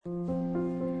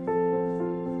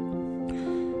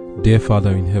Dear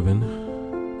Father in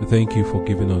heaven, we thank you for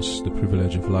giving us the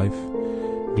privilege of life.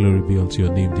 Glory be unto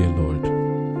your name, dear Lord.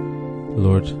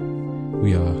 Lord,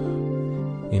 we are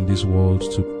in this world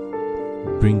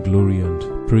to bring glory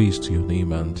and praise to your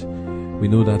name, and we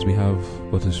know that we have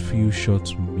but a few short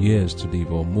years to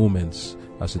live, or moments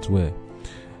as it were.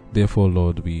 Therefore,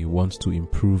 Lord, we want to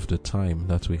improve the time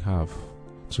that we have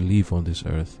to live on this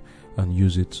earth and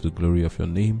use it to the glory of your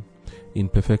name in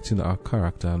perfecting our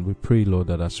character. And we pray, Lord,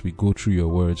 that as we go through your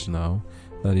words now,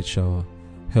 that it shall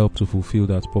help to fulfill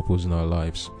that purpose in our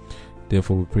lives.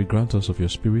 Therefore, we pray, grant us of your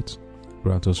Spirit,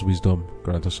 grant us wisdom,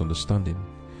 grant us understanding.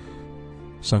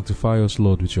 Sanctify us,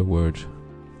 Lord, with your word.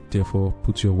 Therefore,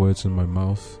 put your words in my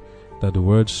mouth, that the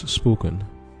words spoken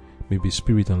may be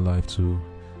spirit and life to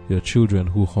your children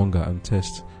who hunger and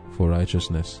thirst for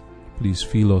righteousness. Please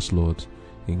fill us, Lord,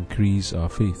 increase our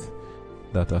faith,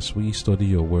 that as we study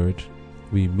your word,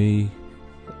 we may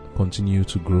continue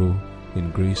to grow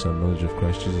in grace and knowledge of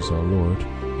Christ Jesus our Lord.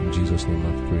 In Jesus' name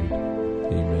I've prayed.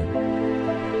 Amen.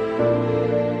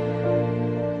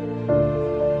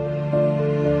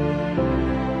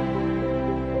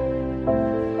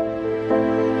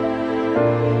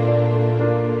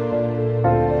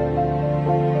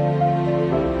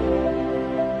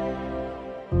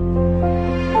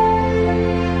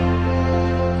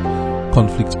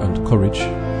 Conflict and Courage,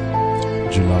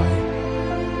 July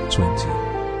 20.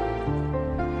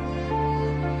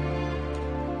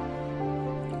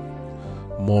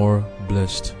 More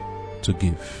blessed to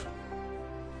give.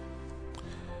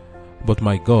 But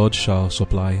my God shall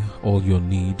supply all your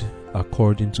need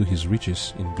according to his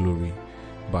riches in glory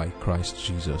by Christ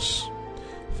Jesus.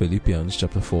 Philippians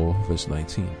chapter 4 verse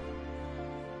 19.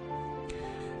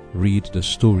 Read the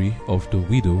story of the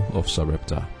widow of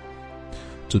Sarepta.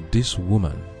 To this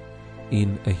woman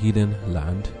in a heathen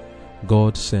land,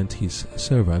 God sent his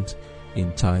servant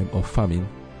in time of famine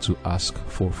to ask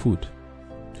for food.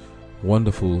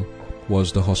 Wonderful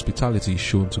was the hospitality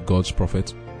shown to God's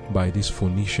prophet by this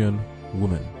Phoenician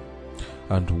woman,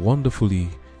 and wonderfully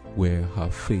were her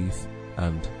faith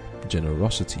and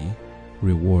generosity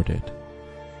rewarded.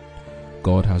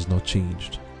 God has not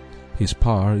changed. His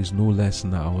power is no less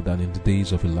now than in the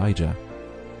days of Elijah.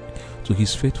 To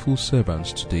his faithful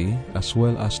servants today, as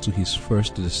well as to his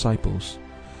first disciples,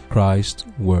 Christ's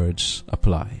words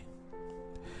apply.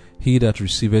 He that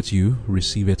receiveth you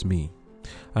receiveth me,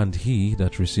 and he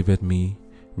that receiveth me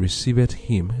receiveth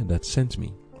him that sent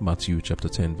me. Matthew chapter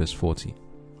 10 verse 40.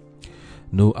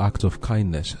 No act of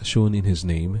kindness shown in his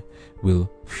name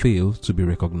will fail to be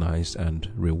recognized and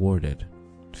rewarded.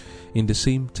 In the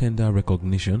same tender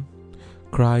recognition,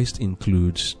 Christ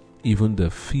includes even the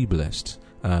feeblest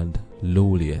and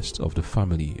lowliest of the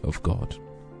family of God.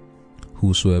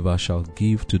 Whosoever shall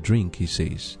give to drink, he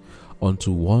says,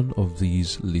 unto one of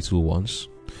these little ones,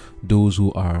 those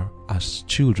who are as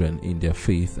children in their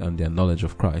faith and their knowledge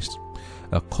of Christ,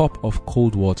 a cup of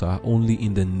cold water only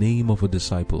in the name of a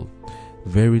disciple,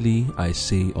 verily I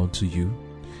say unto you,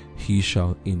 he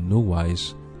shall in no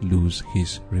wise lose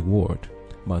his reward.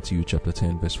 Matthew chapter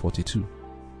 10 verse 42.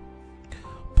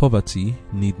 Poverty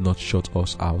need not shut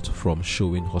us out from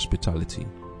showing hospitality.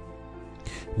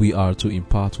 We are to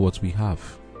impart what we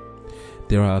have.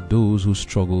 There are those who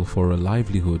struggle for a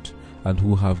livelihood and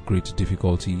who have great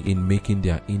difficulty in making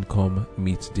their income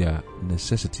meet their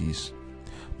necessities,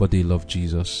 but they love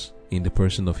Jesus in the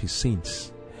person of his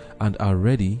saints and are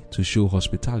ready to show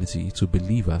hospitality to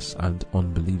believers and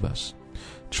unbelievers,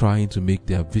 trying to make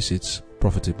their visits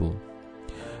profitable.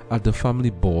 At the family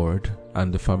board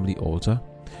and the family altar,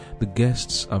 the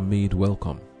guests are made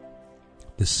welcome.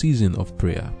 The season of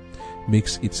prayer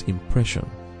makes its impression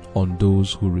on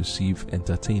those who receive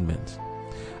entertainment,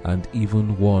 and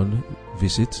even one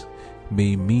visit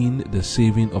may mean the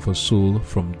saving of a soul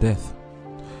from death.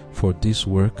 For this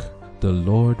work the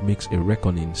Lord makes a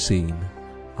reckoning, saying,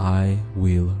 I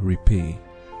will repay.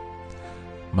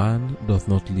 Man doth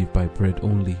not live by bread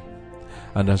only,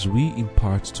 and as we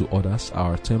impart to others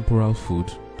our temporal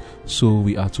food, so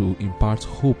we are to impart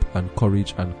hope and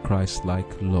courage and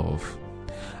Christlike love.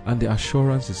 And the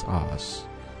assurance is ours: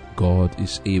 God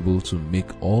is able to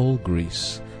make all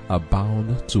grace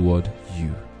abound toward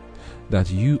you, that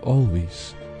you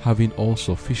always, having all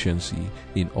sufficiency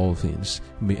in all things,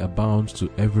 may abound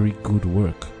to every good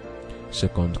work. 2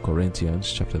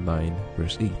 Corinthians chapter 9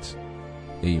 verse 8.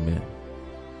 Amen.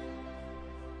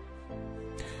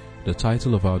 The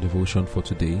title of our devotion for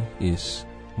today is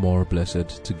More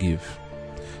Blessed to Give.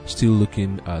 Still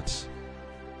looking at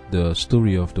the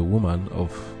story of the woman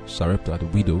of Sarepta, the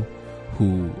widow,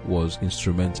 who was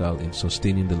instrumental in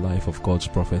sustaining the life of God's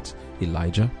prophet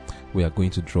Elijah, we are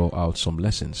going to draw out some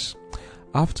lessons.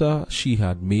 After she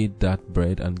had made that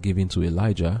bread and given to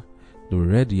Elijah, we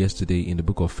read yesterday in the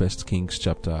book of 1 Kings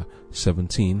chapter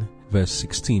 17, verse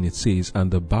 16, it says, "And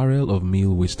the barrel of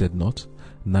meal wasted not,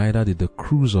 neither did the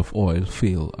cruse of oil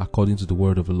fail, according to the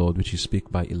word of the Lord which he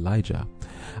spake by Elijah.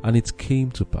 And it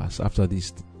came to pass after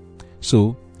this."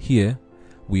 So here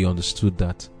we understood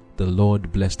that the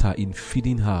Lord blessed her in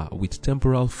feeding her with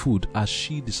temporal food as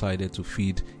she decided to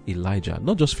feed Elijah.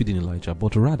 Not just feeding Elijah,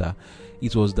 but rather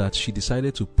it was that she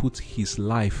decided to put his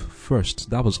life first.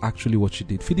 That was actually what she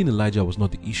did. Feeding Elijah was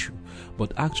not the issue,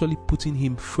 but actually putting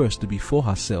him first before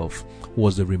herself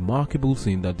was the remarkable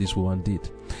thing that this woman did.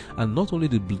 And not only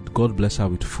did God bless her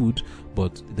with food,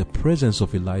 but the presence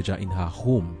of Elijah in her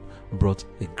home brought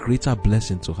a greater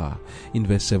blessing to her. In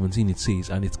verse 17 it says,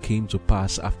 "And it came to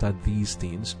pass after these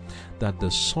things, that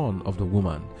the son of the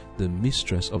woman, the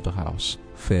mistress of the house,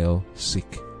 fell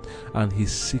sick. And his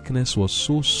sickness was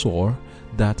so sore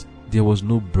that there was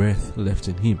no breath left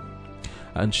in him.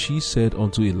 And she said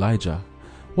unto Elijah,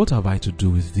 What have I to do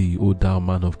with thee, O thou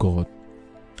man of God?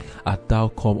 Art thou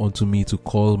come unto me to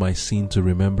call my sin to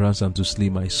remembrance and to slay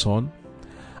my son?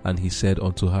 And he said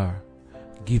unto her,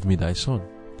 Give me thy son.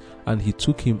 And he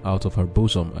took him out of her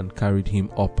bosom and carried him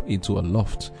up into a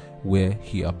loft, where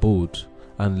he abode,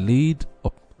 and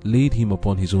laid him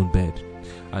upon his own bed.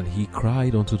 And he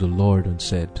cried unto the Lord and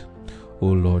said, O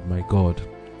Lord my God,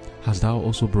 hast thou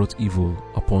also brought evil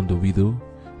upon the widow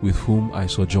with whom I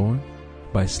sojourn,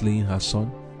 by slaying her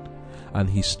son? And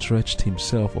he stretched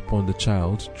himself upon the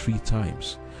child 3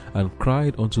 times, and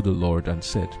cried unto the Lord and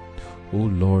said, O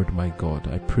Lord my God,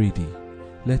 I pray thee,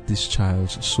 let this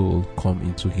child's soul come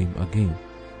into him again.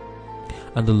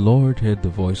 And the Lord heard the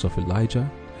voice of Elijah,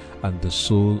 and the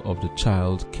soul of the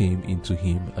child came into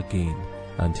him again,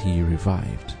 and he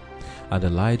revived. And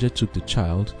Elijah took the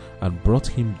child and brought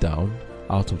him down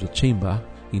out of the chamber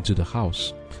into the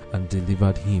house, and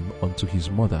delivered him unto his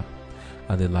mother.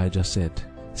 And Elijah said,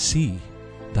 See,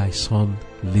 thy son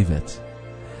liveth.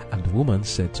 And the woman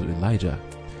said to Elijah,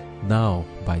 Now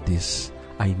by this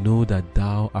I know that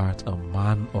thou art a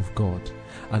man of God,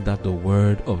 and that the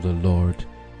word of the Lord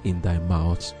in thy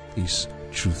mouth is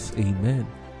truth. Amen.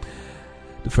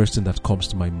 The first thing that comes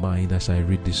to my mind as I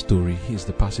read this story is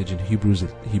the passage in Hebrews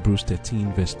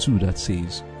 13 verse 2 that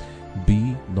says,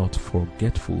 Be not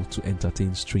forgetful to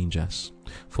entertain strangers,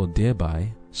 for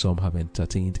thereby some have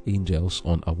entertained angels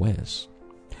unawares.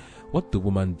 What the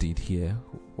woman did here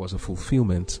was a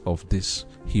fulfillment of this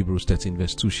Hebrews 13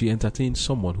 verse 2. She entertained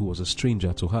someone who was a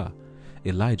stranger to her,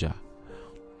 Elijah.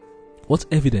 What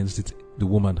evidence did the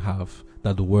woman have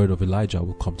that the word of Elijah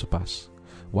will come to pass?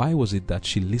 Why was it that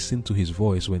she listened to his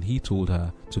voice when he told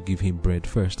her to give him bread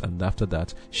first, and after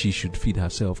that she should feed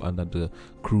herself, and that the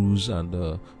cruse and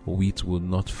the wheat would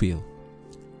not fail?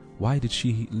 Why did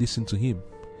she listen to him?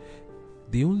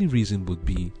 The only reason would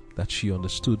be that she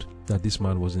understood that this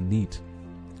man was in need.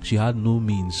 She had no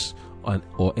means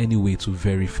or any way to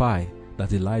verify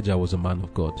that Elijah was a man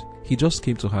of God. He just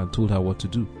came to her and told her what to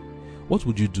do. What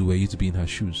would you do were you to be in her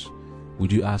shoes?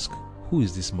 Would you ask, who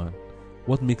is this man?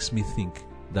 What makes me think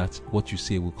that what you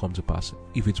say will come to pass?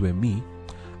 If it were me,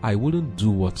 I wouldn't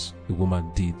do what the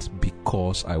woman did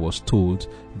because I was told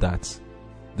that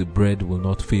the bread will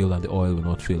not fail and the oil will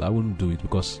not fail. I wouldn't do it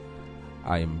because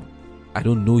I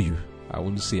don't know you. I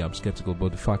wouldn't say I'm skeptical,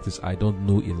 but the fact is I don't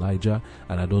know Elijah,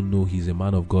 and I don't know he's a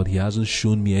man of God. He hasn't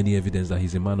shown me any evidence that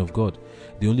he's a man of God.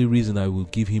 The only reason I will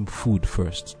give him food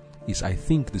first is, I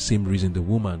think, the same reason the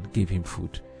woman gave him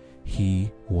food.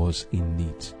 He was in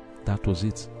need. That was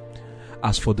it.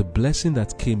 As for the blessing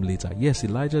that came later, yes,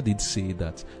 Elijah did say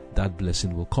that that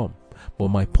blessing will come. But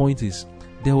my point is,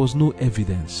 there was no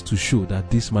evidence to show that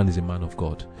this man is a man of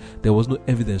God. There was no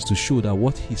evidence to show that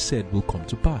what he said will come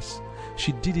to pass.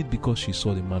 She did it because she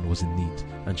saw the man was in need,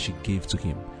 and she gave to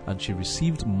him, and she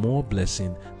received more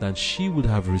blessing than she would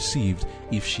have received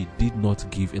if she did not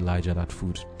give Elijah that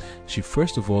food. She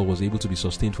first of all was able to be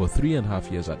sustained for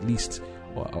 3.5 years at least,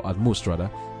 or at most rather,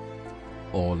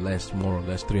 or less, more or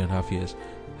less 3.5 years.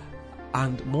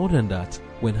 And more than that,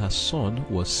 when her son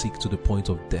was sick to the point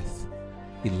of death,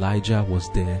 Elijah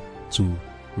was there to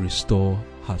restore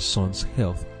her son's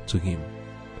health to him.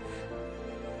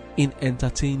 In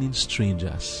entertaining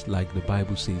strangers, like the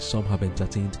Bible says, some have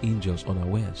entertained angels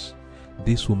unawares.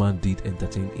 This woman did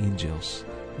entertain angels,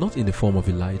 not in the form of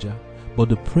Elijah, but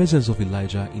the presence of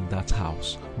Elijah in that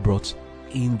house brought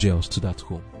angels to that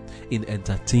home. In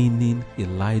entertaining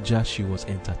Elijah, she was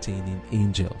entertaining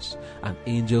angels, and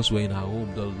angels were in her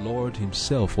home. The Lord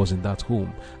himself was in that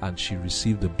home, and she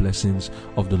received the blessings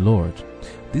of the Lord.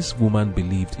 This woman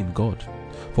believed in God.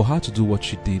 For her to do what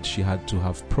she did, she had to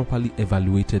have properly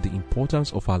evaluated the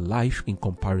importance of her life in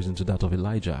comparison to that of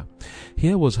Elijah.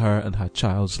 Here was her and her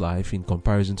child's life in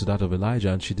comparison to that of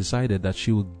Elijah, and she decided that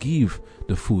she would give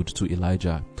the food to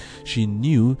Elijah. She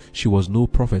knew she was no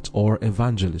prophet or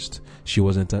evangelist. She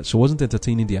wasn't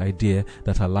entertaining the idea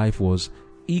that her life was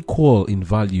equal in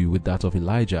value with that of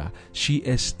Elijah. She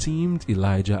esteemed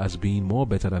Elijah as being more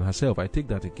better than herself. I take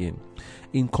that again.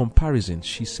 In comparison,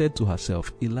 she said to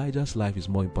herself, Elijah's life is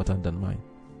more important than mine.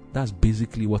 That's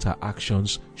basically what her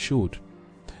actions showed.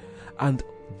 And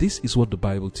this is what the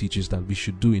Bible teaches that we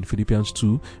should do in Philippians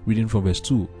 2, reading from verse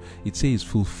 2. It says,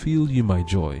 fulfill ye my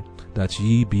joy, that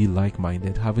ye be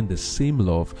like-minded, having the same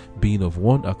love, being of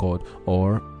one accord,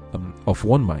 or of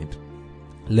one mind.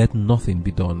 Let nothing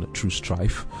be done through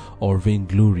strife or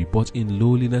vainglory, but in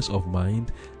lowliness of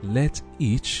mind, let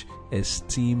each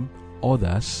esteem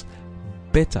others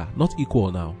better, not equal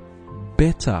now,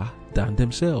 better than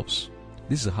themselves.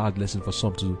 This is a hard lesson for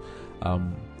some to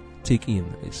take in.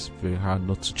 It's very hard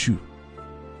not to chew.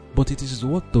 But it is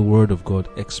what the Word of God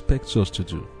expects us to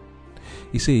do.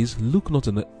 He says, look not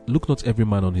every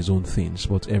man on his own things,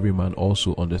 but every man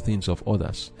also on the things of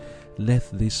others.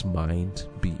 Let this mind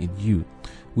be in you,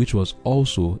 which was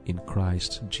also in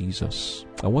Christ Jesus.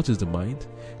 And what is the mind?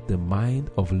 The mind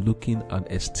of looking and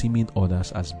esteeming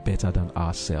others as better than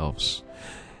ourselves.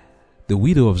 The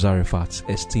widow of Zarephath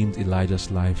esteemed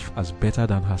Elijah's life as better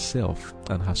than herself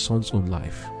and her son's own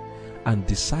life, and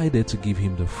decided to give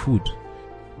him the food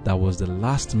that was the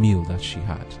last meal that she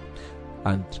had.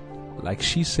 And like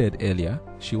she said earlier,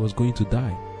 she was going to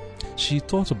die. She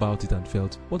thought about it and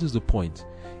felt, what is the point?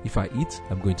 If I eat,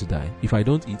 I'm going to die. If I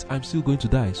don't eat, I'm still going to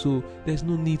die. So there's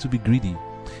no need to be greedy.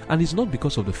 And it's not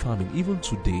because of the famine. Even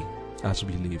today, as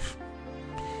we live,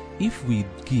 if we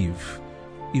give,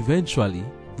 eventually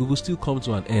we will still come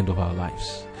to an end of our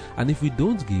lives. And if we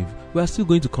don't give, we are still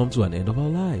going to come to an end of our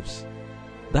lives.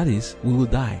 That is, we will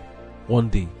die. One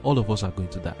day, all of us are going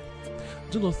to die.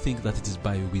 Do not think that it is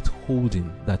by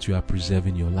withholding that you are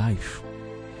preserving your life.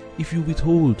 If you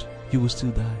withhold, you will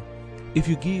still die. If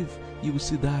you give, you will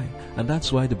still die. And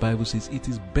that's why the Bible says it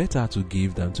is better to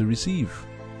give than to receive.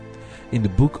 In the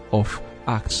book of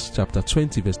Acts chapter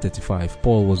 20 verse 35,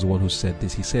 Paul was the one who said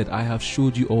this. He said, I have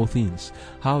showed you all things,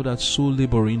 how that so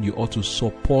laboring you ought to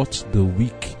support the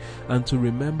weak, and to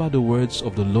remember the words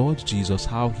of the Lord Jesus,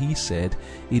 how he said,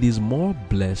 it is more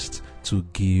blessed to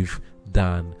give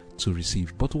than to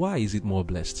receive. But why is it more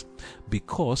blessed?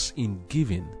 Because in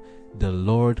giving, the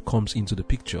Lord comes into the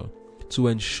picture to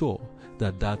ensure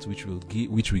that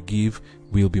which we give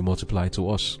will be multiplied to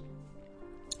us.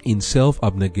 In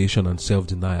self-abnegation and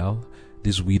self-denial,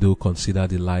 this widow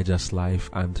considered Elijah's life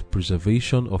and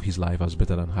preservation of his life as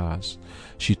better than hers.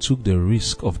 She took the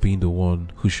risk of being the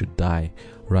one who should die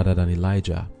rather than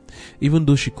Elijah. Even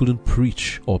though she couldn't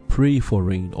preach or pray for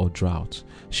rain or drought,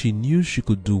 she knew she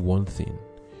could do one thing.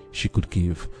 She could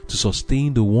give to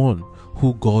sustain the one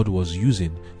who God was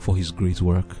using for his great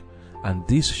work. And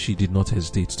this she did not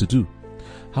hesitate to do.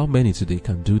 How many today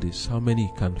can do this? How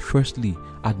many can firstly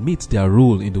admit their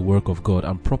role in the work of God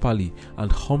and properly and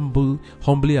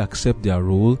humbly accept their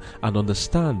role and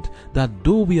understand that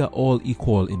though we are all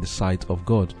equal in the sight of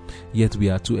God, yet we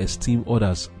are to esteem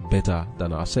others better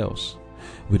than ourselves?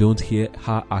 We don't hear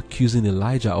her accusing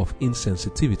Elijah of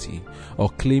insensitivity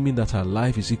or claiming that her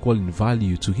life is equal in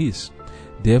value to his.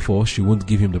 Therefore, she won't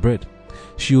give him the bread.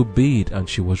 She obeyed and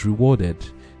she was rewarded.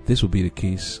 This will be the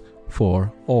case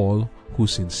for all who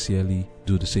sincerely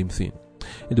do the same thing.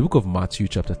 In the book of Matthew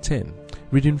chapter 10,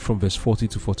 reading from verse 40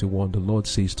 to 41, the Lord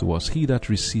says to us, he that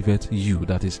receiveth you,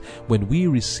 that is, when we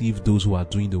receive those who are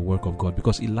doing the work of God,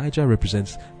 because Elijah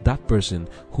represents that person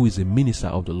who is a minister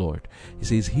of the Lord. He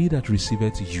says, he that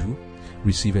receiveth you,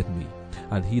 receiveth me,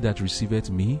 and he that receiveth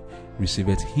me,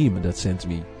 receiveth him that sent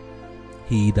me.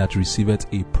 He that receiveth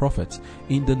a prophet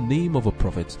in the name of a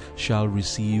prophet shall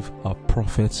receive a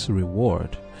prophet's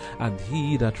reward. And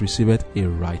he that receiveth a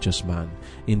righteous man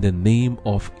in the name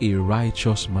of a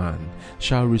righteous man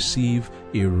shall receive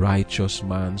a righteous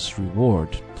man's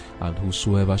reward. And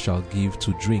whosoever shall give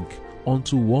to drink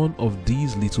unto one of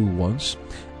these little ones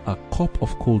a cup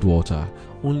of cold water,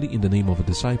 only in the name of a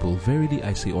disciple, verily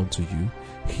I say unto you,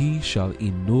 he shall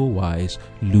in no wise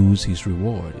lose his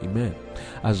reward. Amen.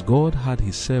 As God had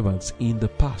his servants in the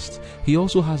past, he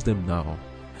also has them now.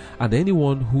 And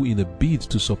anyone who in a bid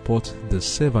to support the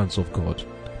servants of God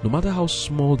No matter how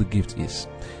small the gift is,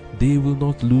 they will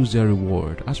not lose their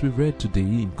reward. As we read today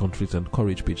in Conflict and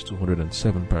Courage, page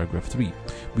 207, paragraph 3,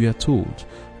 we are told,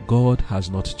 God has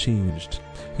not changed.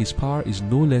 His power is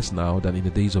no less now than in the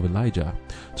days of Elijah.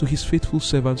 To his faithful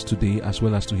servants today, as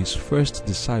well as to his first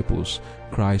disciples,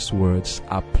 Christ's words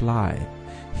apply.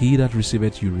 He that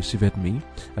receiveth you receiveth me,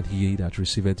 and he that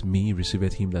receiveth me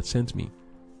receiveth him that sent me.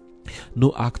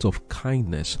 No act of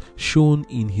kindness shown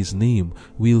in his name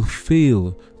will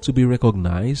fail to be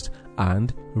recognized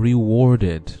and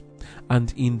rewarded.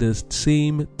 And in the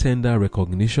same tender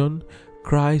recognition,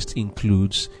 Christ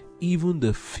includes even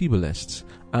the feeblest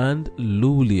and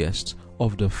lowliest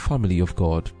of the family of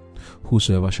God.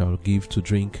 Whosoever shall give to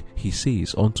drink, he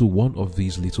says, unto one of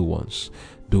these little ones,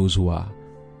 those who are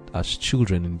as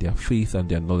children in their faith and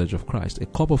their knowledge of Christ, a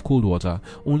cup of cold water,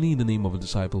 only in the name of a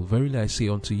disciple, verily I say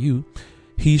unto you,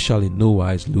 he shall in no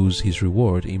wise lose his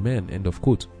reward. Amen. End of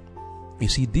quote. You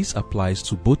see, this applies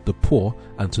to both the poor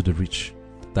and to the rich.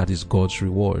 That is God's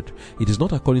reward. It is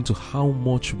not according to how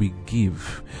much we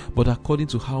give, but according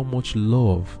to how much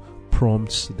love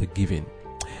prompts the giving.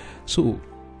 So,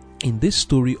 in this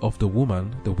story of the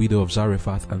woman, the widow of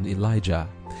Zarephath, and Elijah,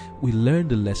 we learn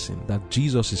the lesson that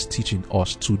Jesus is teaching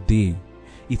us today.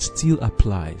 It still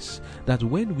applies that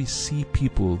when we see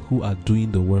people who are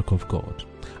doing the work of God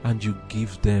and you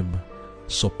give them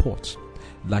support,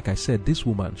 like I said, this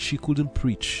woman, she couldn't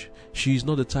preach. She is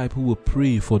not the type who will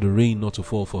pray for the rain not to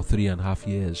fall for 3.5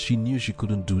 years. She knew she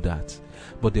couldn't do that.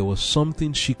 But there was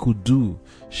something she could do.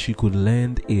 She could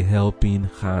lend a helping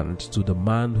hand to the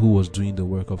man who was doing the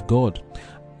work of God.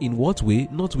 In what way?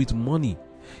 Not with money,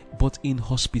 but in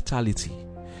hospitality.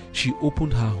 She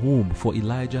opened her home for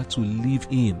Elijah to live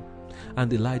in,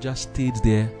 and Elijah stayed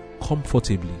there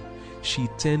comfortably. She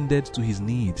tended to his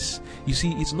needs. You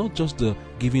see, it's not just the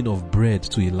giving of bread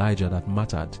to Elijah that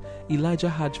mattered. Elijah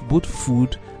had both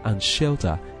food and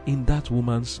shelter in that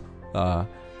woman's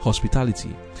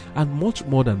hospitality. And much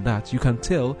more than that, you can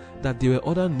tell that there were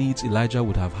other needs Elijah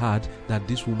would have had that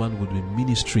this woman would be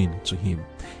ministering to him.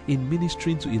 In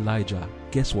ministering to Elijah,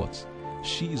 guess what?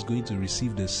 She is going to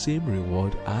receive the same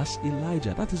reward as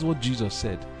Elijah. That is what Jesus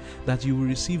said, that you will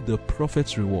receive the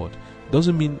prophet's reward.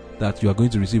 Doesn't mean that you are going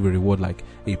to receive a reward like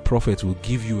a prophet will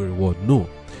give you a reward. No.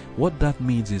 What that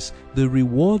means is the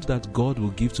reward that God will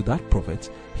give to that prophet,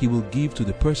 he will give to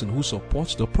the person who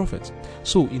supports the prophet.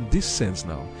 So in this sense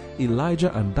now,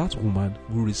 Elijah and that woman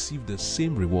will receive the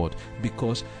same reward,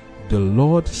 because the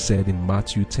Lord said in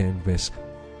Matthew 10 verse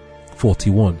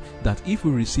 41 that if we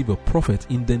receive a prophet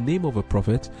in the name of a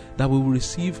prophet, that we will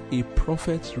receive a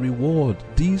prophet's reward.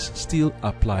 This still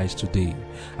applies today.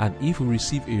 And if we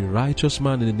receive a righteous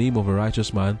man in the name of a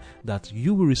righteous man, that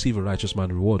you will receive a righteous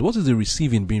man reward. What is the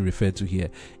receiving being referred to here?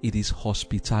 It is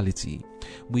hospitality.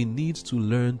 We need to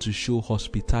learn to show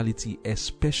hospitality,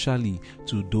 especially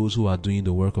to those who are doing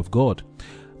the work of God.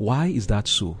 Why is that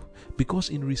so? Because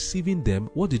in receiving them,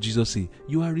 what did Jesus say?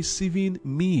 You are receiving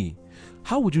me.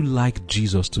 How would you like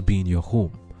Jesus to be in your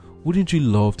home? Wouldn't you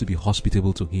love to be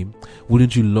hospitable to him?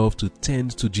 Wouldn't you love to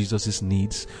tend to Jesus'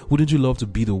 needs? Wouldn't you love to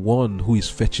be the one who is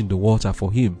fetching the water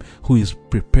for him, who is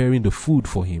preparing the food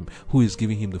for him, who is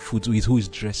giving him the food to eat, who is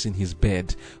dressing his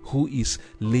bed, who is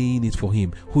laying it for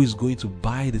him, who is going to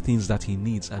buy the things that he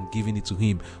needs and giving it to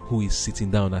him, who is sitting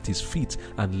down at his feet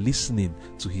and listening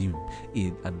to him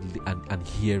and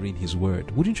hearing his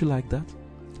word? Wouldn't you like that?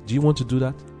 Do you want to do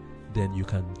that? Then you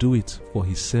can do it for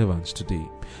his servants today.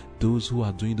 Those who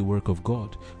are doing the work of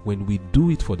God, when we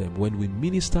do it for them, when we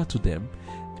minister to them,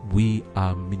 we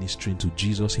are ministering to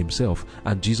Jesus himself.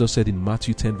 And Jesus said in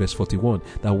Matthew 10 verse 41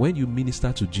 that when you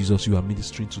minister to Jesus, you are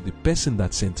ministering to the person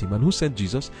that sent him. And who sent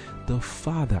Jesus? The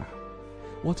Father.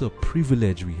 What a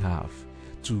privilege we have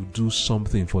to do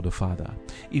something for the Father.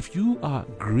 If you are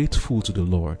grateful to the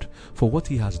Lord for what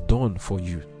he has done for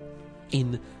you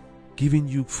in giving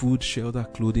you food, shelter,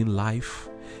 clothing, life,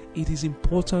 it is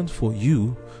important for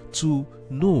you to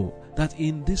know that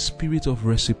in this spirit of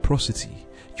reciprocity,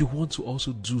 you want to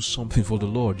also do something for the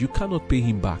Lord. You cannot pay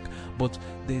him back, but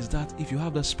there's that, if you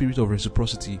have that spirit of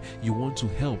reciprocity, you want to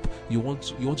help, you want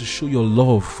to show your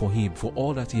love for him, for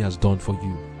all that he has done for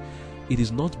you. It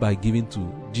is not by giving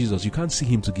to Jesus. You can't see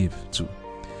him to give to.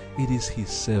 It is his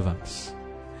servants.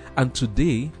 And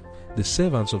today, the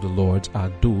servants of the Lord are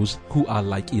those who are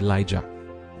like Elijah.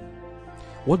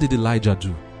 What did Elijah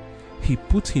do? He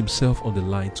put himself on the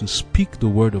line to speak the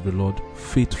word of the Lord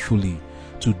faithfully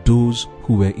to those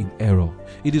who were in error.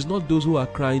 It is not those who are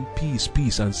crying peace,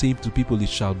 peace, and saying to people it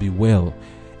shall be well.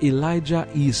 Elijah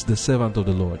is the servant of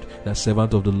the Lord. The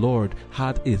servant of the Lord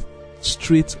had a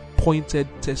straight pointed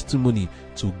testimony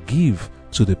to give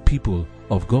to the people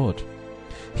of God.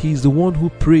 He is the one who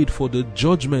prayed for the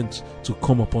judgment to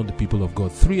come upon the people of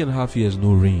God. 3.5 years,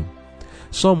 no rain.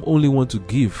 Some only want to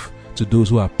give to those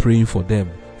who are praying for them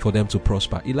to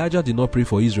prosper. Elijah did not pray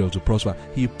for Israel to prosper.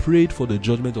 He prayed for the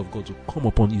judgment of God to come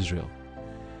upon Israel.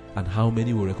 And how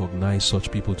many will recognize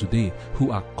such people today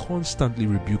who are constantly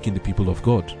rebuking the people of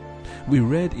God? We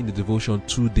read in the devotion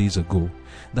 2 days ago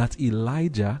that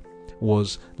Elijah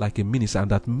was like a minister,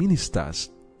 and that ministers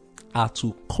are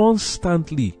to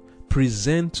constantly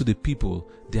present to the people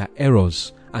their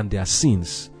errors and their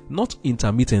sins, not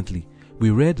intermittently. We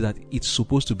read that it's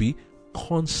supposed to be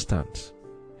constant.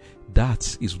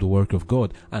 That is the work of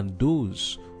God. And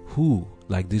those who,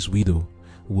 like this widow,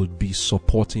 would be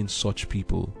supporting such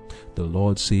people, the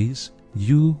Lord says,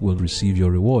 you will receive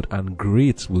your reward, and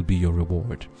great will be your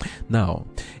reward. Now,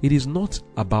 it is not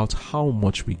about how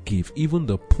much we give. Even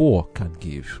the poor can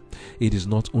give. It is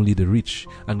not only the rich,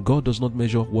 and God does not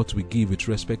measure what we give with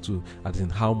respect to as in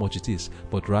how much it is,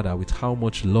 but rather with how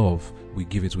much love we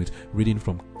give it with. Reading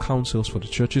from Counsels for the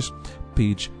Churches,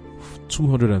 page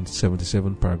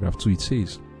 277, paragraph 2, it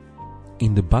says,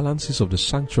 in the balances of the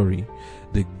sanctuary,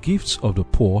 the gifts of the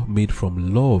poor made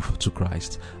from love to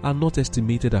Christ are not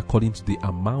estimated according to the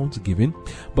amount given,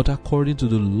 but according to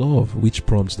the love which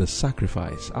prompts the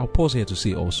sacrifice. I'll pause here to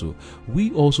say also,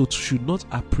 we also should not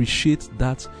appreciate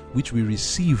that which we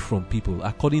receive from people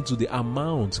according to the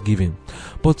amount given,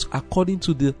 but according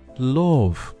to the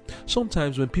love.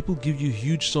 Sometimes when people give you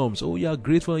huge sums, oh, you are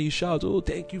grateful and you shout, oh,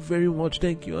 thank you very much,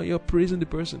 thank you, and you're praising the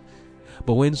person.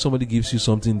 But when somebody gives you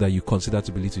something that you consider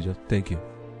to be little, just thank you.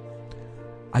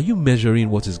 Are you measuring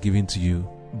what is given to you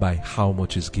by how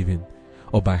much is given,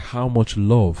 or by how much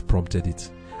love prompted it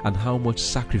and how much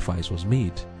sacrifice was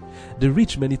made? The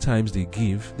rich, many times they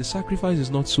give, the sacrifice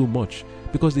is not so much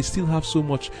because they still have so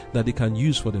much that they can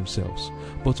use for themselves.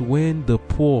 But when the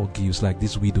poor gives, like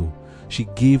this widow, she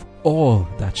gave all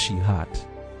that she had.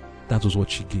 That was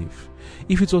what she gave.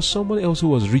 If it was someone else who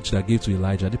was rich that gave to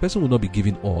Elijah, the person would not be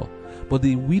giving all. But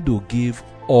the widow gave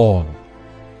all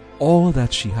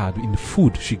that she had. In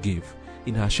food she gave,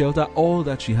 in her shelter all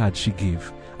that she had she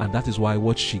gave, and that is why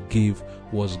what she gave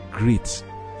was great.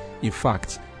 In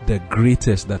fact, the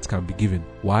greatest that can be given.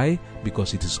 Why?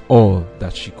 Because it is all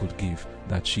that she could give,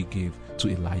 that she gave to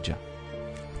Elijah.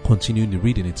 Continuing the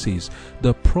reading, it says,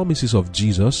 the promises of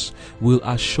Jesus will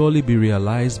as surely be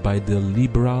realized by the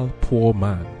liberal poor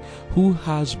man who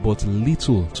has but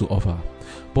little to offer,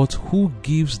 but who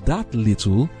gives that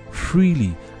little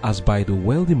freely, as by the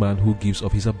wealthy man who gives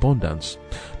of his abundance.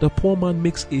 The poor man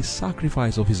makes a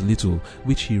sacrifice of his little,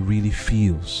 which he really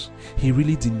feels. He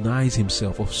really denies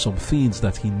himself of some things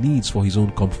that he needs for his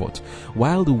own comfort,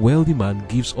 while the wealthy man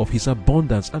gives of his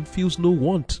abundance and feels no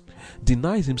want,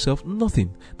 denies himself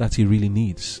nothing that he really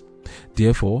needs.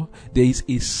 Therefore, there is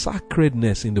a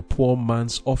sacredness in the poor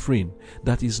man's offering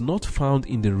that is not found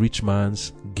in the rich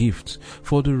man's gift,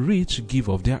 for the rich give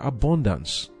of their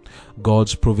abundance.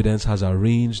 God's providence has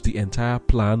arranged the entire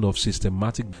plan of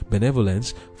systematic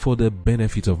benevolence for the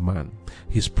benefit of man.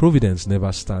 His providence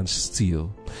never stands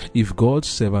still. If God's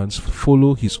servants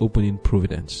follow his opening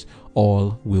providence,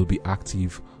 all will be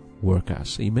active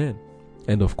workers. Amen.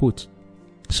 End of quote.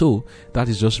 So, that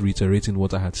is just reiterating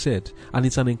what I had said, and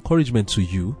it's an encouragement to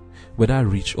you, whether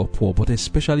rich or poor, but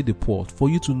especially the poor, for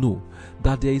you to know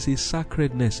that there is a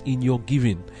sacredness in your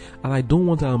giving. And I don't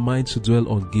want our minds to dwell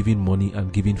on giving money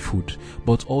and giving food,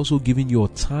 but also giving your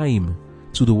time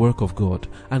to the work of God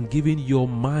and giving your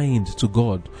mind to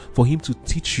God for him to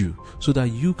teach you, so that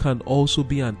you can also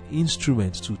be an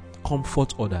instrument to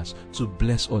comfort others, to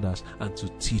bless others, and to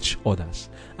teach others.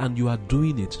 And you are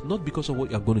doing it not because of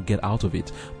what you are going to get out of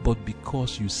it, but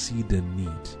because you see the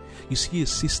need. You see a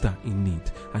sister in need,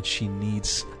 and she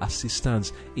needs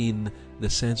assistance in the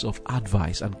sense of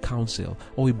advice and counsel,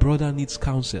 or a brother needs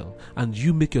counsel, and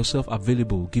you make yourself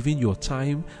available, giving your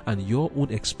time and your own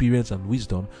experience and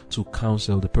wisdom to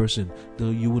counsel the person.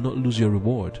 Though you will not lose your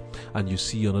reward. And you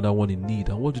see another one in need,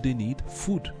 and what do they need?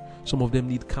 Food. Some of them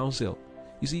need counsel.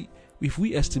 You see, if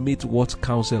we estimate what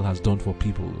counsel has done for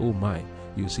people, oh my,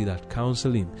 you see that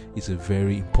counseling is a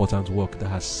very important work that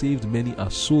has saved many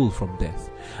a soul from death.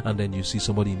 And then you see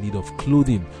somebody in need of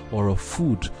clothing or of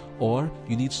food, or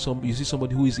you see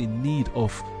somebody who is in need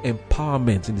of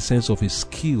empowerment in the sense of a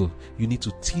skill. You need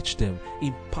to teach them,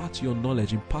 impart your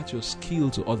knowledge, impart your skill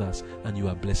to others, and you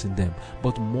are blessing them.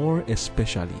 But more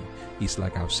especially, it's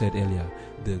like I've said earlier,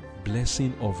 the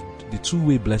blessing of the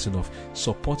two-way blessing of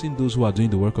supporting those who are doing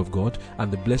the work of God,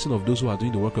 and the blessing of those who are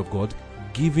doing the work of God,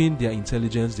 giving their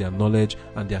intelligence, their knowledge,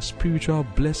 and their spiritual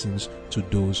blessings to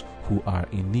those who are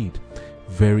in need.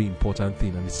 very important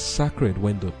thing, and it's sacred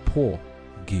when the poor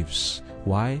gives.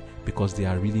 Why? Because they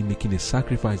are really making a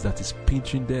sacrifice that is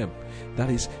pinching them.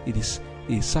 It is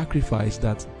a sacrifice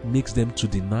that makes them to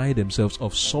deny themselves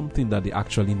of something that they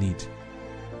actually need,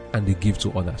 and they give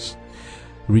to others.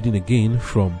 Reading again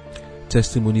from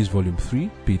Testimonies volume 3,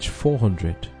 page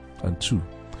 402,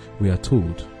 we are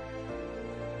told,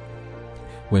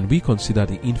 when we consider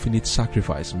the infinite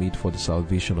sacrifice made for the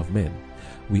salvation of men,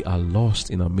 we are lost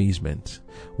in amazement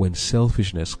when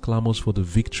selfishness clamors for the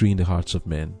victory in the hearts of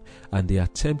men, and they are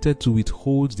tempted to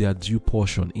withhold their due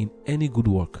portion in any good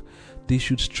work. They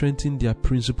should strengthen their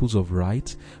principles of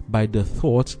right by the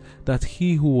thought that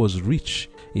he who was rich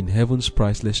in heaven's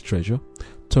priceless treasure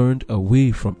turned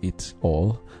away from it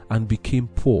all and became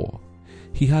poor.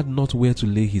 He had not where to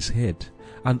lay his head,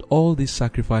 and all this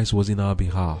sacrifice was in our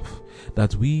behalf,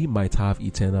 that we might have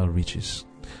eternal riches.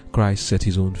 Christ set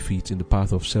his own feet in the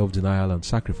path of self-denial and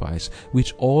sacrifice,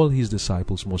 which all his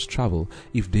disciples must travel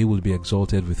if they will be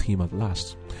exalted with him at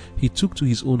last. He took to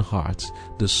his own heart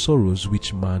the sorrows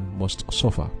which man must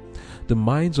suffer. The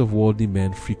minds of worldly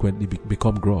men frequently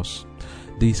become gross.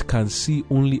 They can see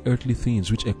only earthly things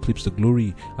which eclipse the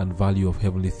glory and value of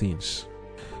heavenly things.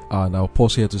 And I'll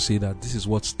pause here to say that this is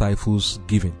what stifles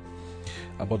giving.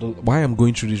 But why I'm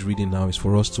going through this reading now is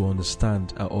for us to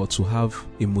understand or to have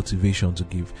a motivation to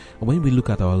give. And when we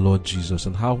look at our Lord Jesus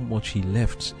and how much he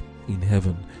left in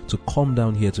heaven to come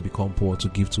down here to become poor, to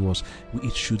give to us,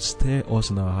 it should stir us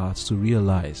in our hearts to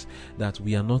realize that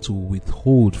we are not to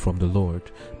withhold from the Lord,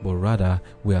 but rather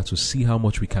we are to see how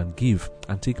much we can give.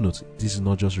 And take note, this is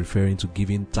not just referring to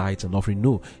giving tithes and offering.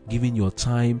 No, giving your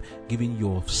time, giving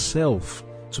yourself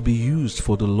to be used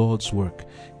for the Lord's work,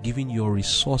 giving your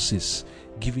resources,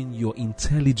 giving your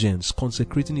intelligence,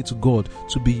 consecrating it to God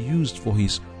to be used for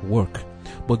his work.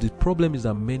 But the problem is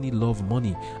that many love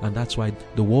money, and that's why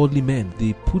the worldly men,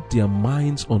 they put their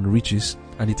minds on riches,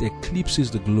 and it eclipses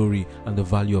the glory and the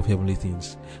value of heavenly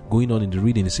things. Going on in the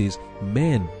reading, it says,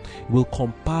 men will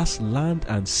compass land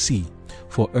and sea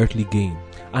for earthly gain,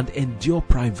 and endure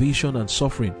privation and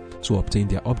suffering to obtain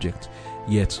their object,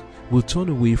 yet will turn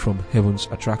away from heaven's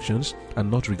attractions and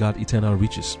not regard eternal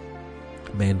riches.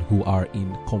 Men who are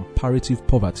in comparative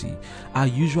poverty are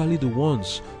usually the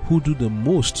ones who do the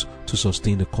most to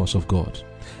sustain the cause of God.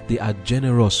 They are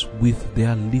generous with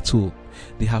their little.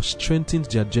 They have strengthened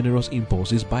their generous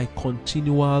impulses by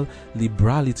continual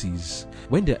liberalities.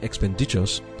 When their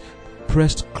expenditures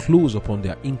pressed close upon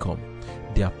their income,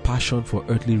 their passion for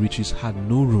earthly riches had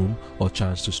no room or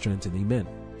chance to strengthen. Amen.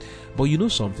 But you know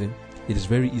something? It is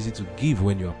very easy to give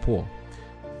when you are poor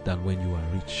than when you are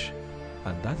rich.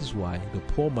 And that is why the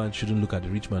poor man shouldn't look at the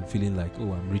rich man feeling like,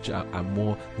 oh, I'm rich, I'm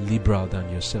more liberal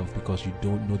than yourself, because you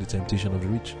don't know the temptation of the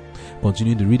rich.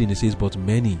 Continuing the reading, it says, but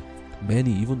many,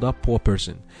 even that poor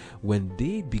person, when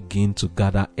they begin to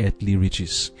gather earthly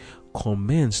riches,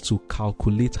 commence to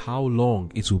calculate how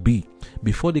long it will be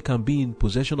before they can be in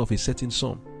possession of a certain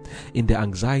sum. In their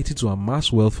anxiety to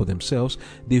amass wealth for themselves,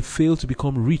 they fail to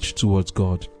become rich towards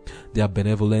God. Their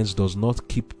benevolence does not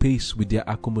keep pace with their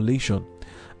accumulation.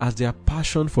 As their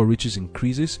passion for riches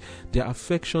increases, their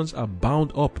affections are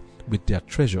bound up with their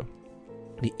treasure.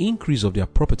 The increase of their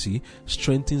property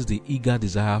strengthens the eager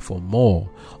desire for more,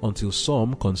 until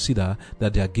some consider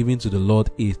that they are giving to the Lord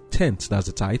a tenth, that's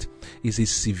the tithe, is a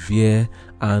severe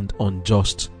and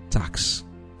unjust tax.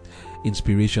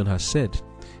 Inspiration has said,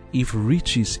 if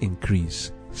riches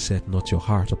increase, set not your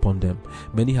heart upon them.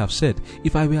 Many have said,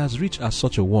 if I were as rich as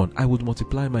such a one, I would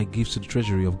multiply my gifts to the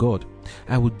treasury of God.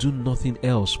 I would do nothing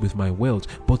else with my wealth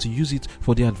but to use it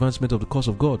for the advancement of the cause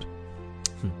of God.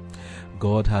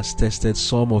 God has tested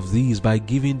some of these by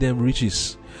giving them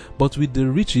riches, but with the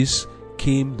riches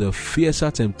came the fiercer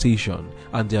temptation,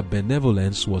 and their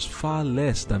benevolence was far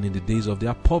less than in the days of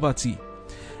their poverty.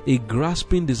 A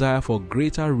grasping desire for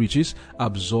greater riches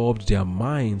absorbed their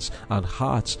minds and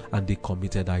hearts, and they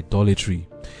committed idolatry.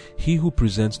 He who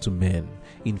presents to men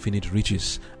infinite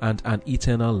riches and an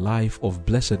eternal life of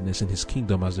blessedness in his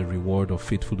kingdom as the reward of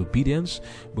faithful obedience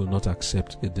will not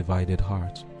accept a divided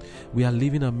heart. We are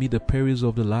living amid the perils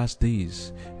of the last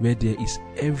days, where there is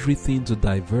everything to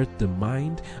divert the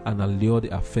mind and allure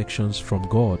the affections from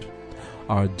God.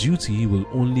 Our duty will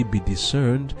only be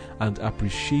discerned and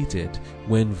appreciated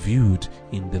when viewed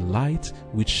in the light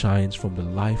which shines from the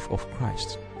life of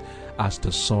Christ. As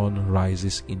the sun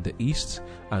rises in the east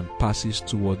and passes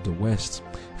toward the west,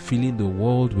 filling the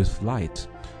world with light,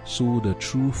 so the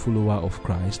true follower of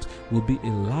Christ will be a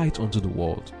light unto the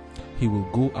world. He will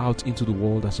go out into the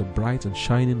world as a bright and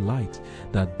shining light,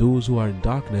 that those who are in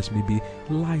darkness may be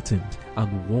lightened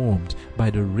and warmed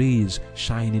by the rays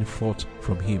shining forth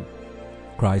from him.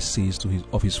 Christ says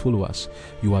of his followers,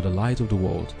 "You are the light of the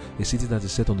world. A city that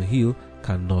is set on a hill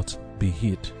cannot be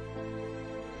hid."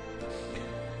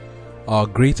 Our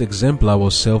great exemplar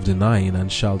was self-denying,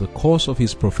 and shall the course of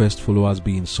his professed followers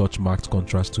be in such marked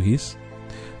contrast to his?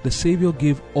 The Savior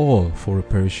gave all for a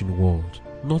perishing world,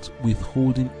 not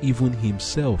withholding even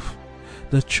himself.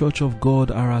 The church of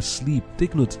God are asleep.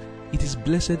 Take note, it is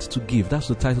blessed to give. That's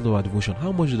the title of our devotion.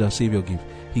 How much did our Savior give?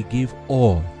 He gave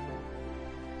all.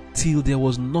 Till there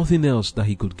was nothing else that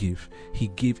he could give. He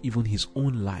gave even his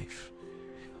own life.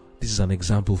 This is an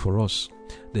example for us.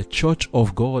 The church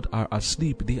of God are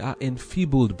asleep. They are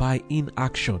enfeebled by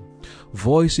inaction.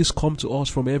 Voices come to us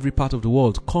from every part of the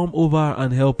world. Come over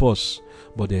and help us.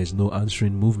 But there is no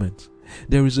answering movement.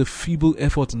 There is a feeble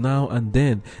effort now and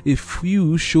then. A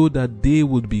few show that they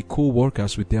would be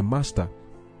co-workers with their master.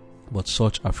 But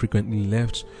such are frequently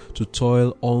left to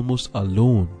toil almost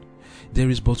alone. There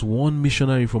is but one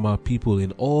missionary from our people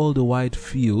in all the wide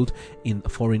field in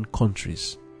foreign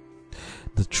countries.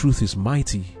 The truth is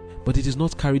mighty, but it is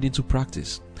not carried into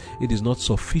practice. It is not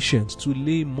sufficient to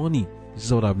lay money. This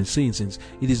is what I've been saying since.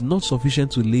 It is not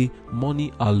sufficient to lay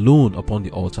money alone upon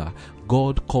the altar.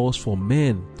 God calls for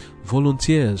men,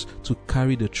 volunteers, to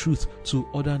carry the truth to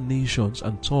other nations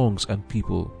and tongues and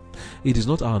people. It is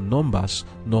not our numbers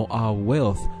nor our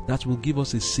wealth that will give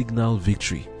us a signal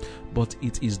victory, but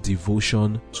it is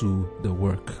devotion to the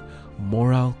work,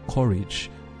 moral courage,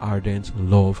 ardent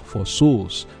love for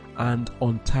souls, and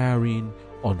untiring,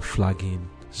 unflagging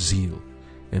zeal.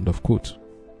 End of quote.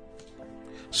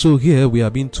 So here we are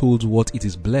being told what it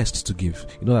is blessed to give.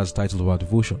 That's the title of our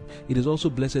devotion. It is also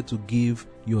blessed to give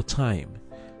your time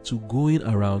to going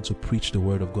around to preach the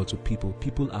word of God to people.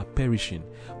 People are perishing.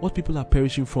 What people are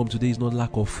perishing from today is not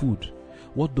lack of food.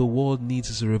 What the world needs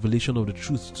is a revelation of the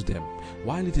truth to them.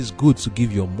 While it is good to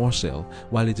give your morsel,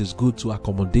 while it is good to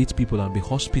accommodate people and be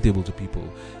hospitable to people,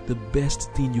 the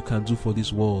best thing you can do for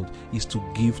this world is to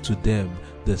give to them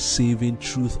the saving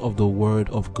truth of the word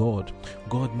of God.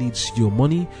 God needs your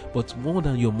money, but more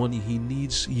than your money, he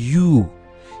needs you.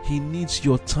 He needs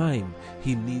your time.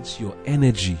 He needs your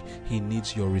energy. He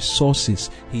needs your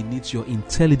resources. He needs your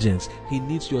intelligence. He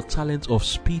needs your talent of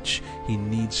speech. He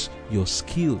needs your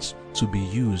skills to be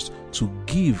used to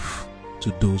give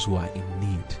to those who are in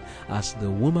need. As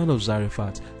the woman of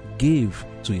Zarephath gave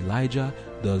to Elijah,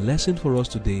 the lesson for us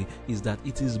today is that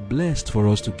it is blessed for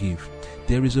us to give.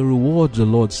 There is a reward, the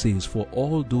Lord says, for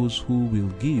all those who will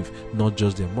give, not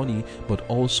just their money, but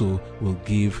also will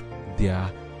give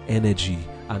their energy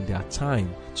and their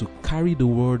time to carry the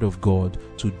word of God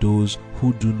to those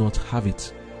who do not have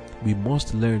it. We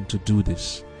must learn to do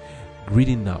this.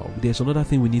 Reading now, there's another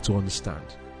thing we need to understand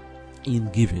in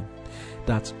giving,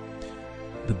 that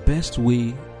the best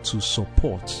way to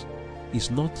support is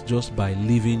not just by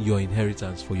leaving your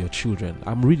inheritance for your children.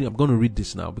 I'm going to read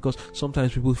this now, because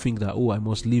sometimes people think that, I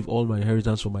must leave all my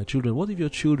inheritance for my children. What if your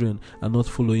children are not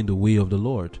following the way of the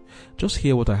Lord? Just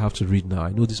hear what I have to read now.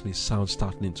 I know this may sound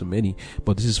startling to many,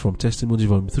 but this is from Testimony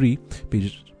Volume 3,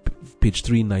 page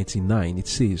 399. It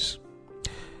says,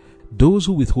 "Those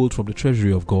who withhold from the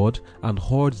treasury of God and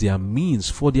hoard their means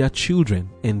for their children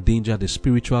endanger the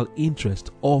spiritual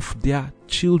interest of their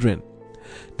children.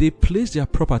 They place their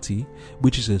property,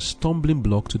 which is a stumbling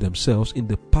block to themselves, in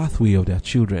the pathway of their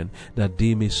children, that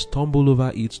they may stumble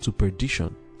over it to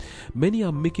perdition. Many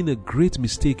are making a great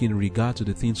mistake in regard to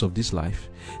the things of this life.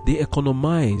 They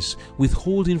economize,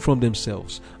 withholding from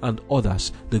themselves and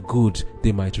others the good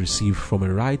they might receive from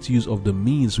a right use of the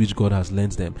means which God has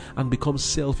lent them, and become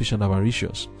selfish and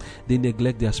avaricious. They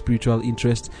neglect their spiritual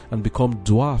interest and become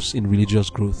dwarfs in religious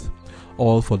growth,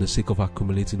 all for the sake of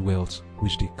accumulating wealth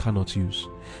which they cannot use.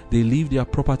 They leave their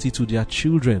property to their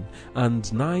children,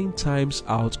 and 9 times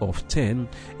out of 10,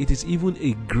 it is even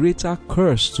a greater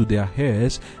curse to their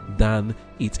heirs than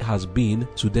it has been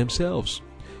to themselves.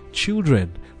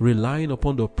 Children, relying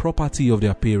upon the property of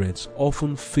their parents,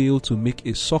 often fail to make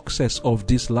a success of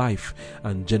this life,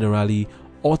 and generally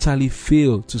utterly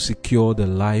fail to secure the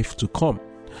life to come.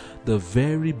 The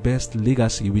very best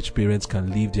legacy which parents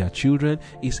can leave their children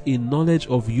is a knowledge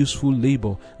of useful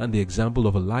labor and the example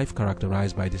of a life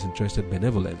characterized by disinterested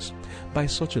benevolence. By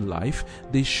such a life,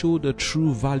 they show the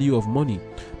true value of money,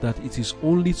 that it is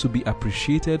only to be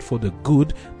appreciated for the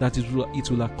good that it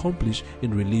will accomplish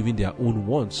in relieving their own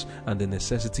wants and the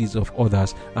necessities of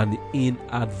others, and in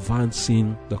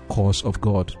advancing the cause of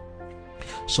God.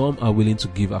 Some are willing to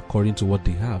give according to what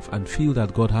they have and feel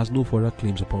that God has no further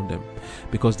claims upon them,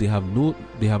 because they have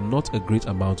not a great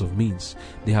amount of means.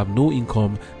 They have no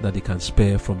income that they can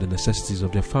spare from the necessities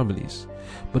of their families.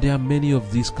 But there are many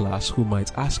of this class who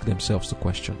might ask themselves the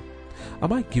question,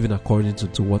 Am I giving according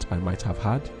to what I might have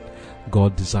had?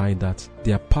 God designed that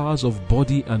their powers of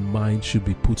body and mind should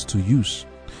be put to use.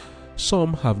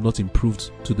 Some have not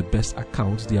improved to the best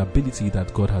account the ability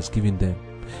that God has given them.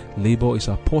 Labor is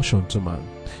a portion to man.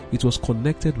 It was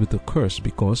connected with the curse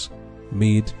because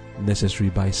made necessary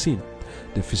by sin.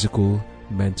 The physical,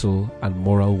 mental, and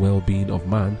moral well-being of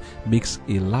man makes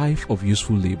a life of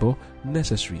useful labor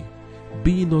necessary.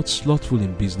 Be not slothful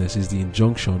in business is the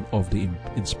injunction of the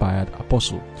inspired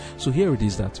apostle. So here it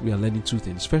is that we are learning two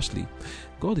things. Firstly,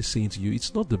 God is saying to you,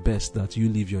 it's not the best that you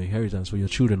leave your inheritance for your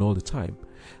children all the time.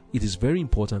 It is very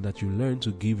important that you learn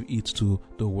to give it to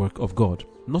the work of God.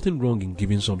 Nothing wrong in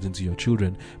giving something to your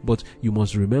children, but you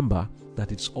must remember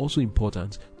that it's also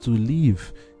important to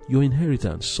leave your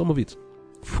inheritance, some of it,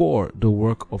 for the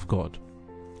work of God.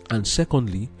 And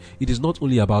secondly, it is not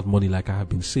only about money, like I have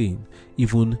been saying.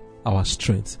 Even our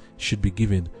strength should be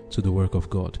given to the work of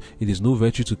God. It is no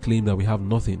virtue to claim that we have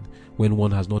nothing when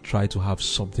one has not tried to have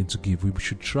something to give. We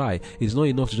should try. It is not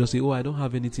enough to just say, oh, I don't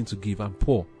have anything to give, I'm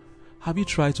poor. Have you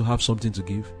tried to have something to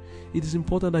give? It is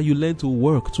important that you learn to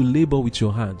work, to labor with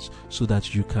your hands, so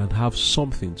that you can have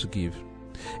something to give.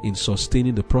 In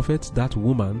sustaining the prophet, that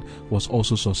woman was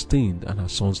also sustained and her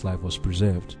son's life was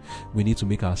preserved. We need to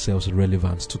make ourselves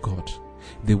relevant to God.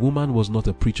 The woman was not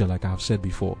a preacher, like I have said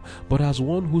before, but as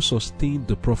one who sustained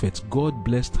the prophet, God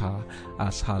blessed her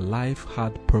as her life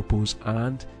had purpose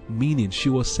and meaning. She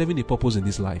was serving a purpose in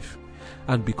this life,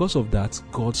 and because of that,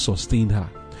 God sustained her.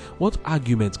 What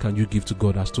argument can you give to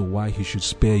God as to why He should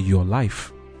spare your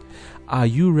life? Are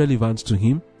you relevant to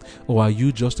Him, or are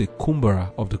you just a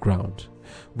cumberer of the ground?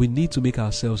 We need to make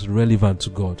ourselves relevant to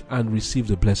God and receive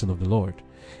the blessing of the Lord.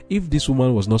 If this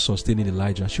woman was not sustaining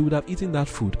Elijah, she would have eaten that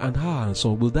food and her and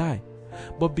son will die.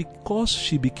 But because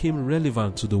she became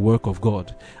relevant to the work of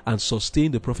God and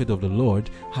sustained the prophet of the Lord,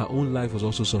 her own life was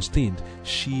also sustained.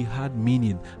 She had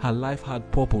meaning, her life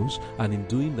had purpose, and in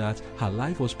doing that, her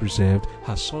life was preserved,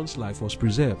 her son's life was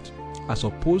preserved. As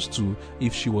opposed to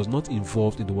if she was not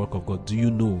involved in the work of God. Do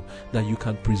you know that you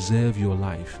can preserve your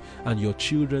life and your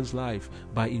children's life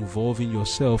by involving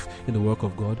yourself in the work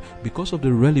of God? Because of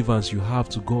the relevance you have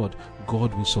to God,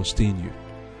 God will sustain you.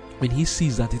 When He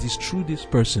sees that it is through this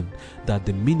person that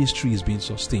the ministry is being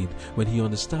sustained, when He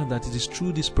understands that it is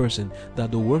through this person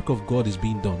that the work of God is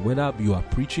being done, whether you are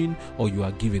preaching or you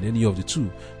are giving, any of the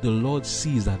two, the Lord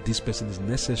sees that this person is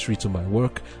necessary to my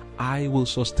work. I will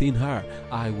sustain her,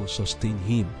 I will sustain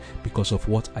him because of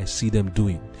what I see them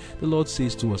doing. The Lord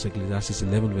says to us, Ecclesiastes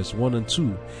 11 verse 1 and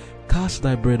 2, cast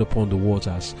thy bread upon the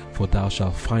waters, for thou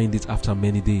shalt find it after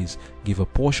many days. Give a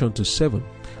portion to 7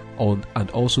 and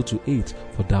also to 8,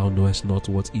 for thou knowest not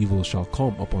what evil shall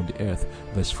come upon the earth.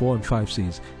 Verse 4 and 5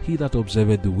 says, he that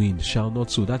observeth the wind shall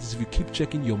not sow. That is, if you keep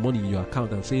checking your money in your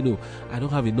account and say, no, I don't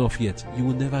have enough yet, you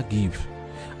will never give.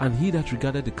 And he that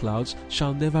regardeth the clouds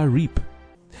shall never reap.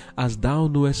 As thou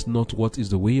knowest not what is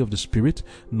the way of the Spirit,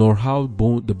 nor how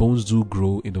the bones do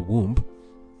grow in the womb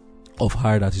of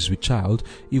her that is with child,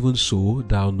 even so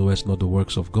thou knowest not the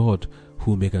works of God,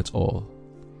 who maketh all.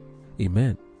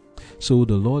 Amen. So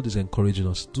the Lord is encouraging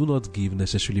us, do not give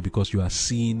necessarily because you are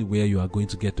seeing where you are going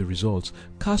to get the results.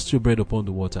 Cast your bread upon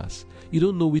the waters. You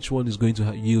don't know which one is going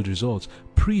to yield results.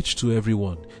 Preach to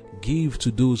everyone. Give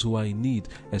to those who are in need,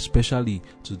 especially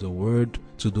to the word,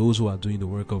 to those who are doing the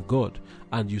work of God.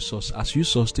 And as you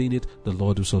sustain it, the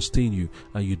Lord will sustain you.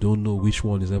 And you don't know which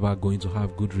one is ever going to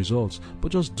have good results,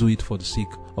 but just do it for the sake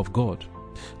of God.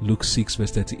 Luke 6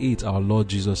 verse 38, our Lord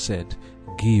Jesus said,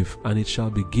 give, and it shall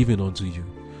be given unto you.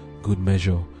 Good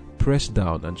measure, pressed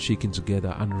down and shaken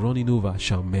together and running over,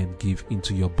 shall men give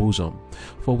into your bosom.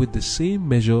 For with the same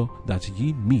measure that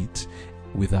ye mete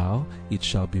withal, it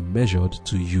shall be measured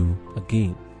to you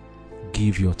again.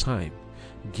 Give your time,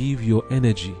 give your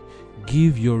energy,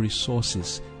 give your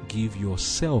resources, give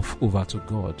yourself over to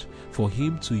God, for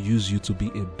Him to use you to be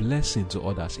a blessing to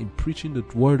others in preaching the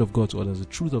word of God to others, the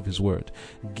truth of His word.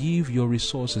 Give your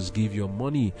resources, give your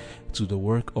money to the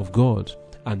work of God.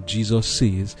 And Jesus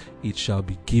says, it shall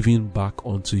be given back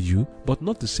unto you, but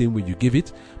not the same way you give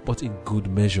it, but in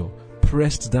good measure,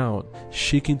 pressed down,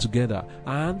 shaken together,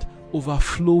 and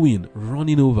overflowing,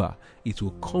 running over. It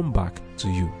will come back to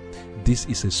you. This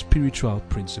is a spiritual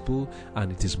principle,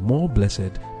 and it is more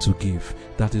blessed to give.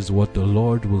 That is what the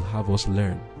Lord will have us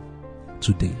learn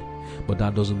today. But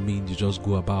that doesn't mean you just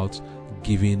go about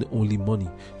giving only money.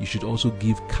 You should also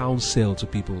give counsel to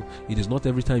people. It is not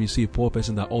every time you see a poor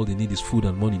person that all they need is food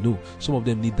and money. No, some of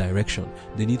them need direction.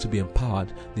 They need to be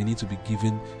empowered. They need to be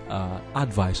given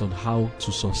advice on how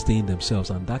to sustain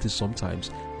themselves, and that is sometimes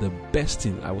the best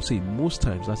thing. I would say most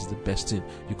times that is the best thing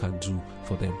you can do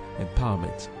for them.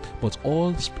 Empowerment. But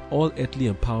all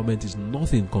earthly empowerment is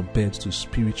nothing compared to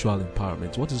spiritual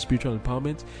empowerment. What is spiritual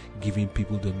empowerment? Giving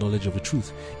people the knowledge of the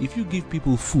truth. If you give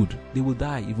people food, they will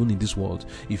die even in this world.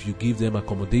 If you give them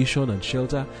accommodation and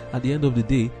shelter, at the end of the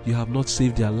day, you have not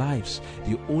saved their lives.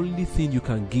 The only thing you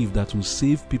can give that will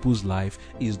save people's life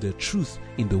is the truth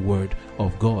in the word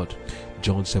of God.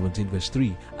 John 17 verse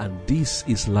 3, and this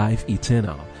is life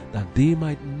eternal, that they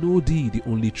might know thee, the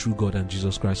only true God, and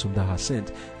Jesus Christ whom thou hast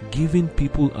sent. Giving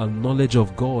people a knowledge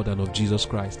of God and of Jesus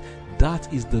Christ,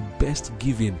 that is the best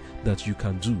giving that you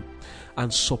can do.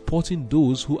 And supporting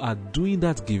those who are doing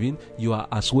that giving, you are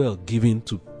as well giving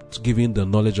the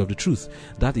knowledge of the truth.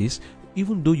 That is,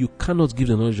 even though you cannot give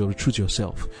the knowledge of the truth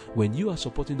yourself, when you are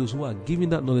supporting those who are giving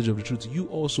that knowledge of the truth, you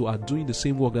also are doing the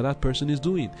same work that that person is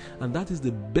doing. And that is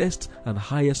the best and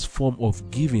highest form of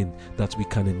giving that we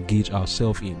can engage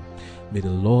ourselves in. May the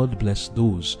Lord bless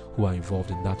those who are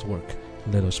involved in that work.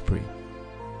 Let us pray.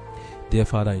 Dear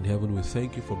Father in heaven, we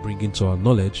thank you for bringing to our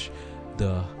knowledge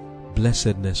the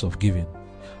blessedness of giving.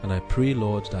 And I pray,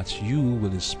 Lord, that you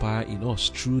will inspire in us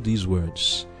through these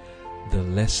words the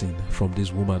lesson from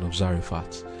this woman of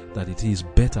Zarephath, that it is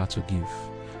better to give.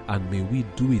 And may we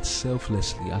do it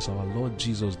selflessly as our Lord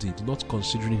Jesus did, not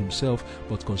considering himself,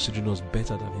 but considering us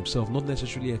better than himself, not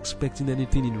necessarily expecting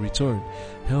anything in return.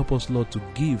 Help us, Lord, to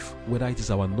give, whether it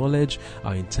is our knowledge,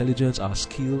 our intelligence, our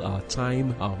skill, our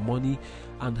time, our money,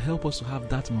 and help us to have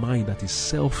that mind that is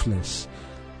selfless,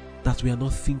 that we are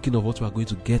not thinking of what we are going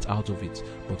to get out of it,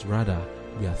 but rather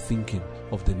we are thinking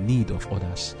of the need of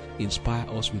others. Inspire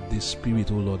us with this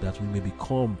spirit, O Lord, that we may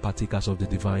become partakers of the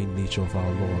divine nature of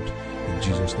our Lord. In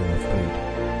Jesus' name I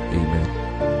pray. Amen.